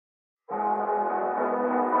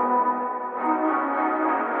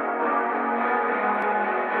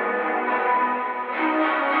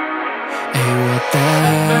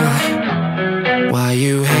hell? Why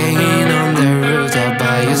you hanging on the roof all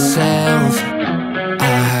by yourself? I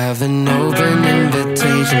have an open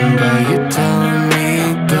invitation, but you're telling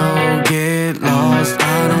me go get lost.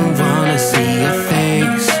 I don't wanna see your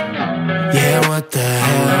face. Yeah, what the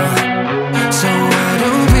hell? So why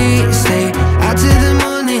don't we stay out to the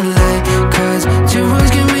morning light? Cause two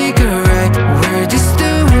wrongs can make a right. We're just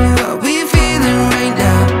doing what we're feeling right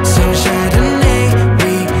now. So Chardonnay,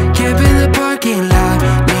 we camp in the parking lot.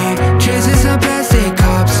 Leave traces of plastic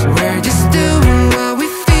cups. We're just doing what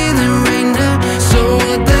we're feeling right now. So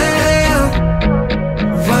what the hell?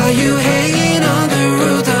 Why you hanging on the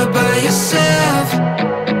roof all by yourself?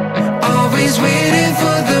 Always waiting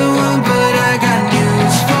for the one, but I got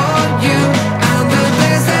news for you. I'm the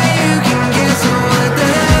best that you can get. So what the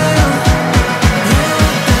hell? Yeah,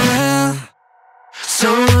 what the hell? So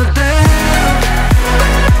what the hell?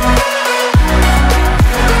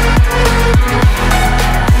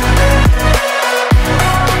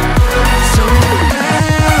 So what the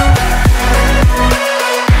hell?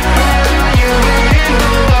 What are you waiting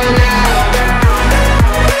for now?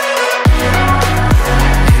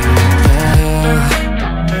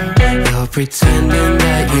 You're pretending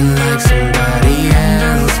that you like somebody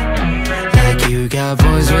else, like you got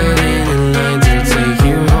boys waiting in line to take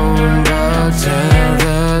you home. But tell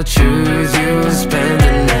the truth, you'll spend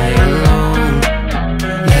the night alone.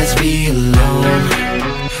 Let's be alone.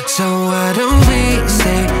 So why don't we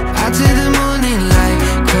stay out to the morning light?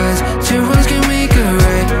 Cause two wrongs can make a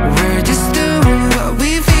right. We're just doing what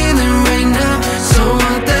we're feeling right now. So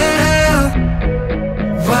what the hell?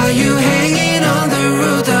 Why you hanging on the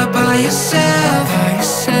roof all by yourself?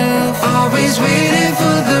 Always waiting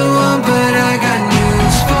for the one, but I got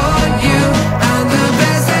news for you. I'm the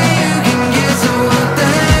best that you can get. So what the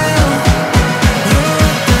hell?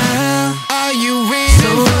 What the hell? Are you waiting? So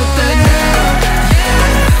what the hell?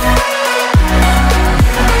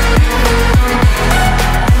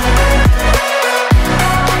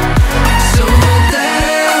 So what the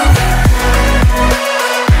hell?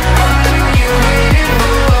 What are you waiting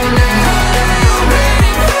for now?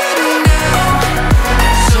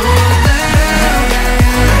 So what the hell?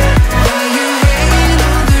 Why you hanging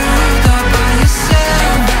on the roof all by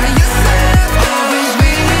yourself? Always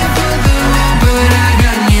waiting for the one, but I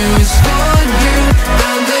got news for you.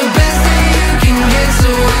 I'm the best that you can get.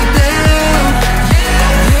 So what the hell? Yeah,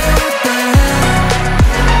 what the hell?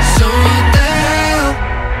 So what the hell?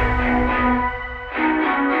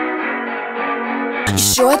 You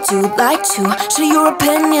sure do like to share your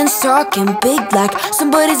opinions, talking big like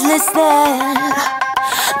somebody's listening.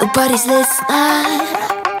 Nobody's listening.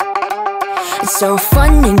 It's so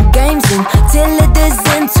fun and games until it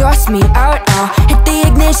doesn't. Toss me out, I'll hit the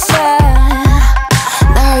ignition.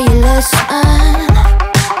 Now you listen.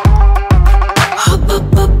 Hop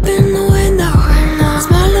up in the window.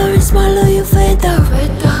 Smaller and smaller you fade out.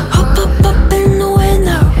 Hop up in the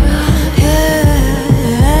window. Yeah.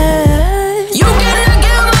 You cannot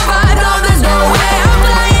get my vibe, no, there's no way. I'm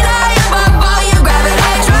flying high above all your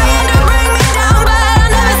gravity, trying to bring me down, but I'll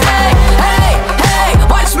never stay. Hey, hey,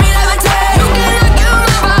 watch me levitate. You cannot get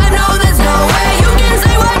my vibe, no, there's no way. You can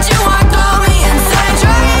say what you want, call me insane,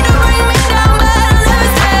 trying to bring me down, but I'll never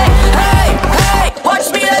stay. Hey, hey, watch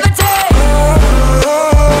me levitate.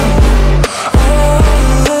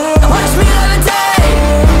 Watch me levitate.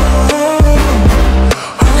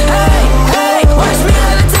 Hey, hey, watch me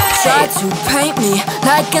levitate. Try to paint me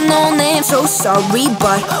like a no-name, so sorry,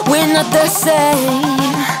 but we're not the same.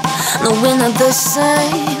 No, we're not the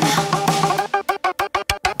same.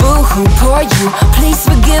 Boo-hoo, poor you, please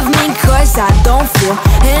forgive me, cause I don't feel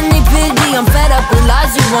any pity. I'm fed up with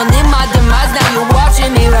lies, you wanted my demise. Now you're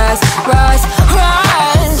watching me rise, rise,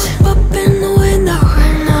 rise. Up in the window.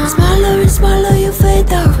 Smaller and smaller you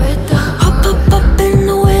fade out. Up in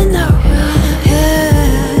the window. Yeah.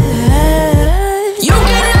 You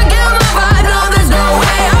cannot get my vibe, no, there's no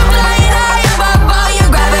way. I'm flying high above all your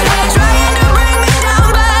gravity, trying to bring me down,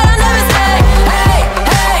 but I'll never stay. Hey,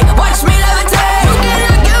 hey, watch me levitate. You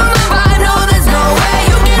cannot get my vibe, no, there's no way.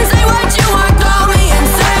 You can say what you want, call me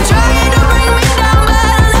insane, trying to bring me down, but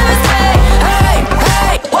I'll never stay. Hey,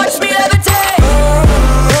 hey, watch me levitate.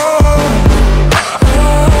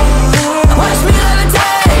 Watch me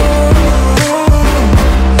levitate.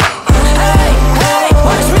 Hey, hey,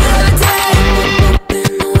 watch me levitate. Up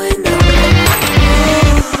in the window.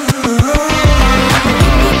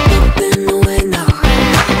 Up in the window.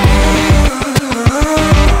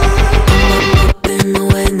 Up in the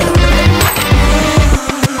window.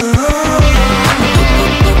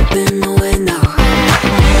 Up in the window.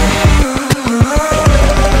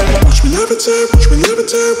 Watch me levitate, watch me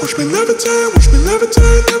levitate, watch me levitate, watch me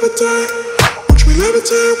levitate, levitate.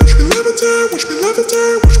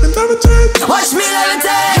 Watch me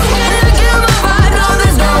levitate. You cannot kill my vibe, no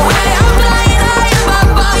there's no way. I'm flying high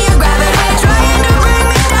above all your gravity, trying to bring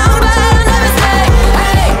me down, but I'll never stay.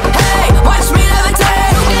 Hey, hey, watch me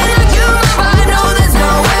levitate. You cannot kill my vibe, no there's no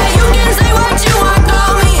way. You can say what you want,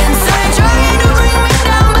 call me insane, trying to bring me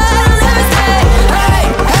down, but I'll never stay. Hey,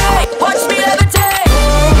 hey, watch me levitate.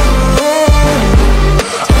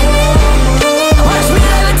 Watch me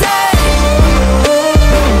levitate.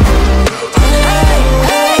 Hey,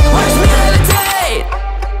 hey, watch me levitate.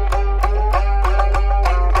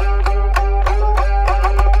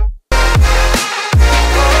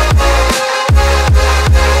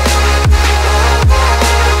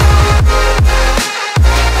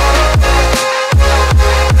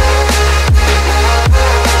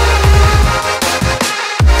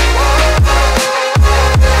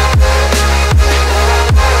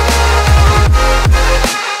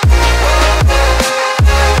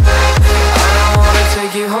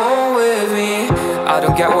 Take you home with me. I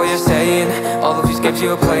don't get what you're saying. All of these games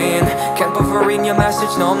you're playing. Can't bother reading your message.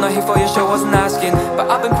 No, I'm not here for your show, wasn't asking. But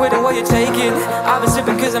I've been quitting what you're taking. I've been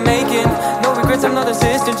sipping cause I'm making no regrets, I'm not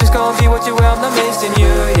assistant. Just gonna be what you were, I'm not missing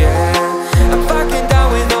you, yeah. I'm fucking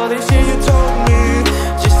down with all this shit you told me.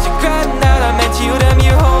 Just to grab that I met you, damn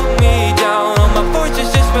you hold me down. All my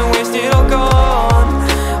fortune's just been wasted or gone.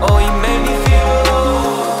 Oh, you made me feel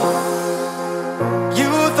alone. You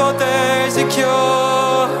thought there's a cure.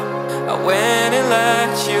 I went and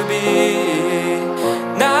let you be.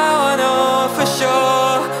 Now I know for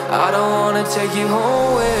sure I don't wanna take you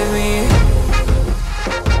home with me.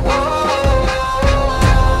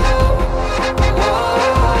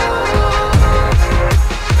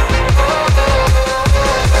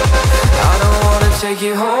 I don't wanna take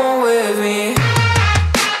you home with me.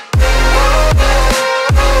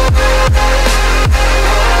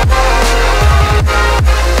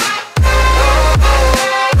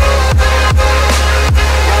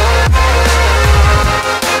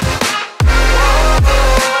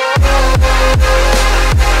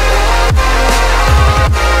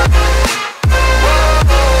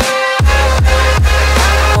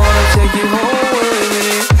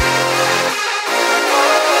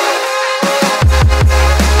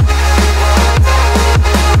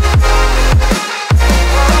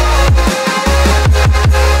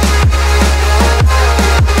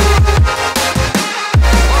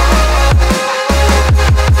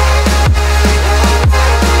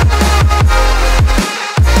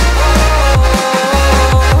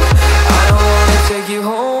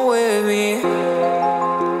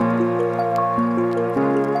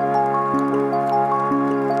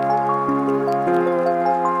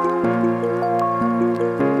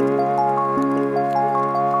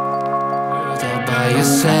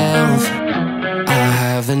 Yourself, I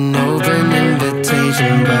have an open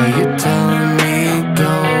invitation, but you're telling me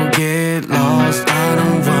go get lost. I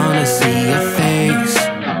don't wanna see your face.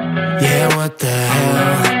 Yeah, what the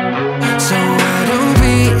hell? So why don't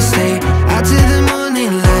we stay out till the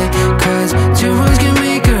morning light? Cause two wrongs can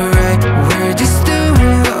make a right. We're just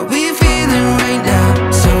doing what we're feeling right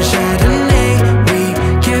now. So Chardonnay, we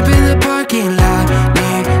camp in the parking lot.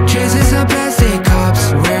 Leave traces of plastic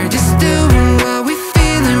cups. We're just doing what we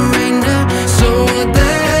right now. So what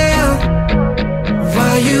the hell?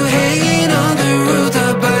 Why you hanging on the roof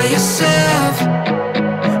all by yourself?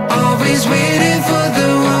 Always waiting for the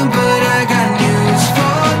one, but I got news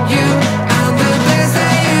for you. I'm the best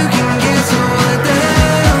that you can get. So what the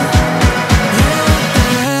hell? Yeah, what the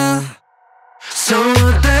hell? So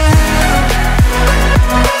what the hell?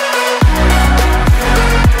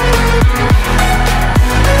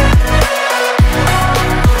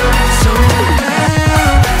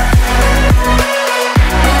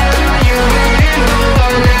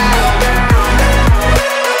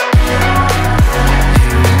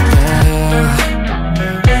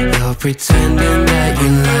 Pretending that you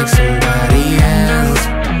like somebody else,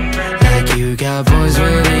 like you got boys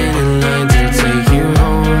waiting in line to take you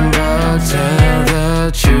home. But tell the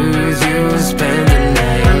truth, you spend the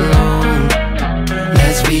night alone.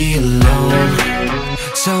 Let's be alone.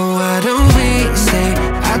 So why don't we stay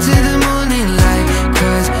out till the morning light?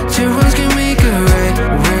 Cause two wrongs can make a right.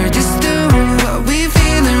 We're just doing what we're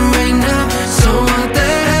feeling right now. So what the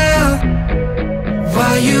hell?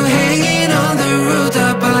 Why you hanging on the roof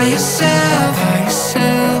all by yourself?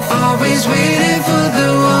 Always waiting for the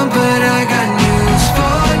one, but I got news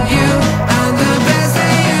for you. I'm the best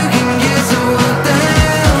that you can get. So what the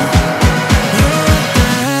hell? Yeah, what the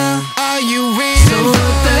hell? Are you ready? So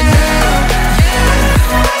what the hell?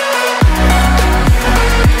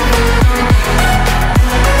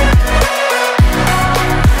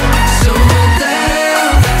 So what the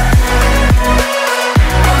hell?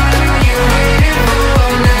 Why are you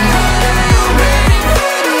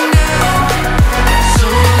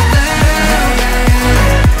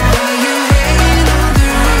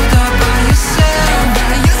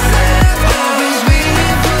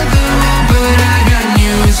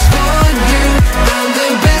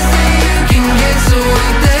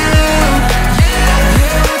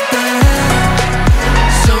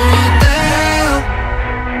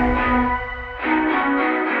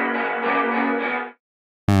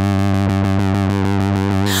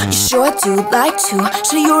do like to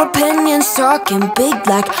share your opinions, talking big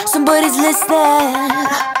like somebody's listening.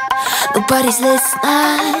 Nobody's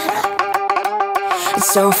listening.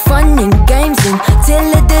 It's so fun and games until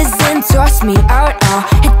it doesn't. Toss me out, I'll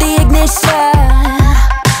hit the ignition.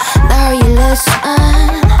 Now you listen.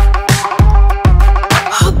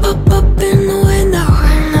 Hop up in the window.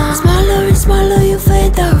 Smaller and smaller you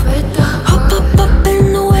fade out. Hop up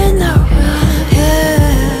in the window.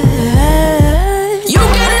 You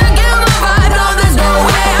cannot kill my vibe, no there's no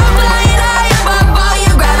way. I'm flying high above all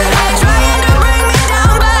your gravity, trying to bring me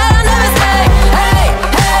down, but I'll never stay. Hey,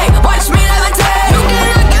 hey, watch me levitate. You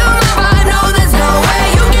cannot kill my vibe, no there's no way.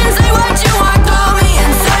 You can say what you want, call me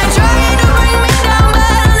insane, trying to bring me down, but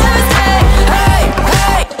I'll never stay. Hey,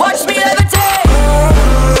 hey, watch me levitate.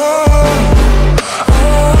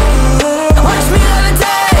 Watch me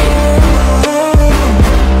levitate.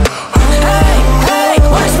 Hey, hey,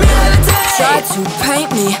 watch me levitate. Try to paint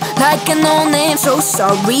me like a no-name, so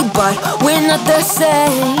sorry, but we're not the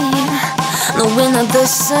same. No, we're not the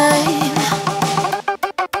same.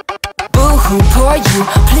 Boo-hoo, poor you,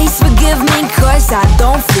 please forgive me, cause I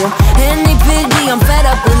don't feel any pity. I'm fed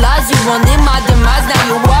up with lies, you wanted my demise. Now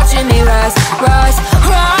you're watching me rise, rise,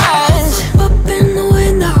 rise. Up in the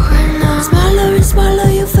window. Smaller and smaller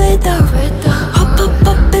you fade out. Hop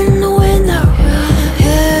up in the window.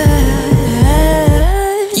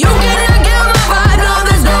 You cannot kill my vibe, no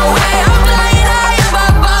there's no way. I'm flying high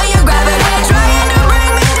above all your gravity, trying to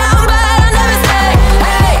bring me down, but I'll never stay.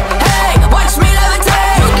 Hey, hey, watch me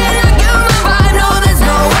levitate. You cannot kill my vibe, no there's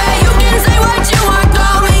no way. You can say what you want,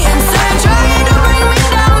 call me insane, trying to bring me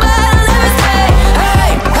down, but I'll never stay. Hey,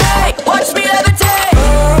 hey, watch me levitate.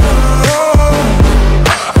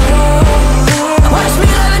 Watch me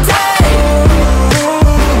levitate.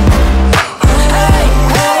 Hey,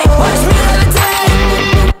 hey, watch me levitate.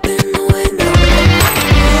 Up in the window.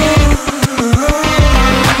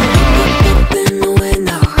 Up in the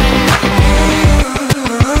window.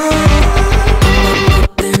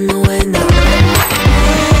 Up in the window.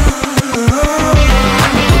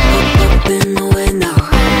 Up in the window.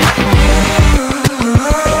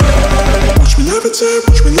 Watch me levitate,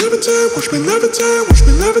 watch me levitate, watch me levitate, watch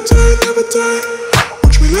me levitate, levitate.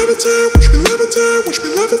 Watch me levitate, watch me levitate, watch me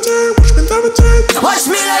levitate, watch me levitate. Watch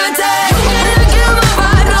me levitate. You cannot kill my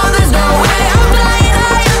vibe, no there's no way. I'm flying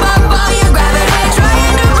high above all your gravity,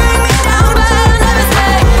 trying to bring me down, but I'll never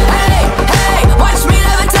stay. Hey, hey, watch me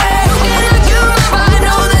levitate. You cannot kill my vibe,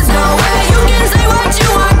 no there's no way. You can say what you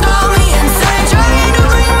want, call me insane, trying to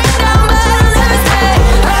bring me down, but I'll never stay.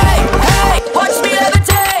 Hey, hey, watch me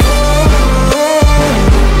levitate.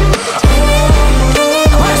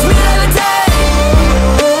 Watch me levitate.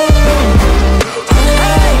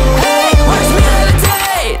 Hey, hey, watch me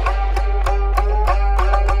levitate.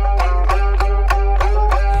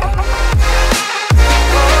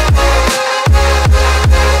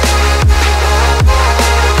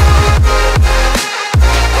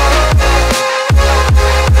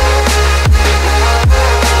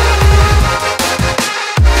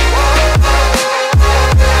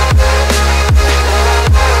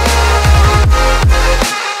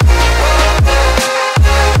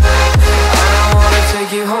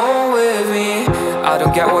 Take you home with me. I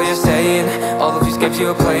don't get what you're saying. All of these games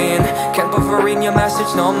you're playing. Can't bother reading your message.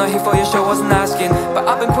 No, I'm not here for your show, wasn't asking. But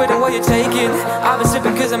I've been quitting what you're taking. I've been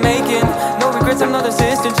sipping cause I'm making no regrets, I'm not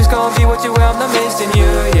insistent. Just go and be what you were, I'm not missing you,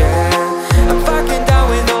 yeah. I'm fucking down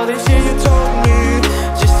with all this shit you told me.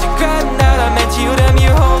 Just to grab that I met you, damn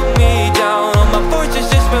you hold me down. All my fortune's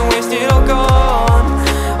just been wasted or gone.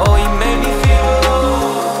 Oh, you made me feel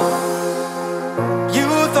alone. You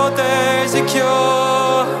thought there's a cure.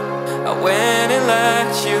 I went and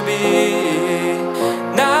let you be.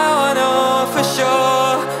 Now I know for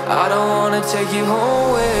sure I don't wanna take you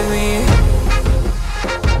home with me.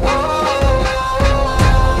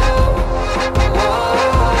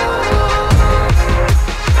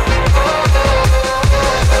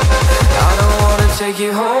 I don't wanna take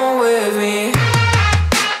you home with me.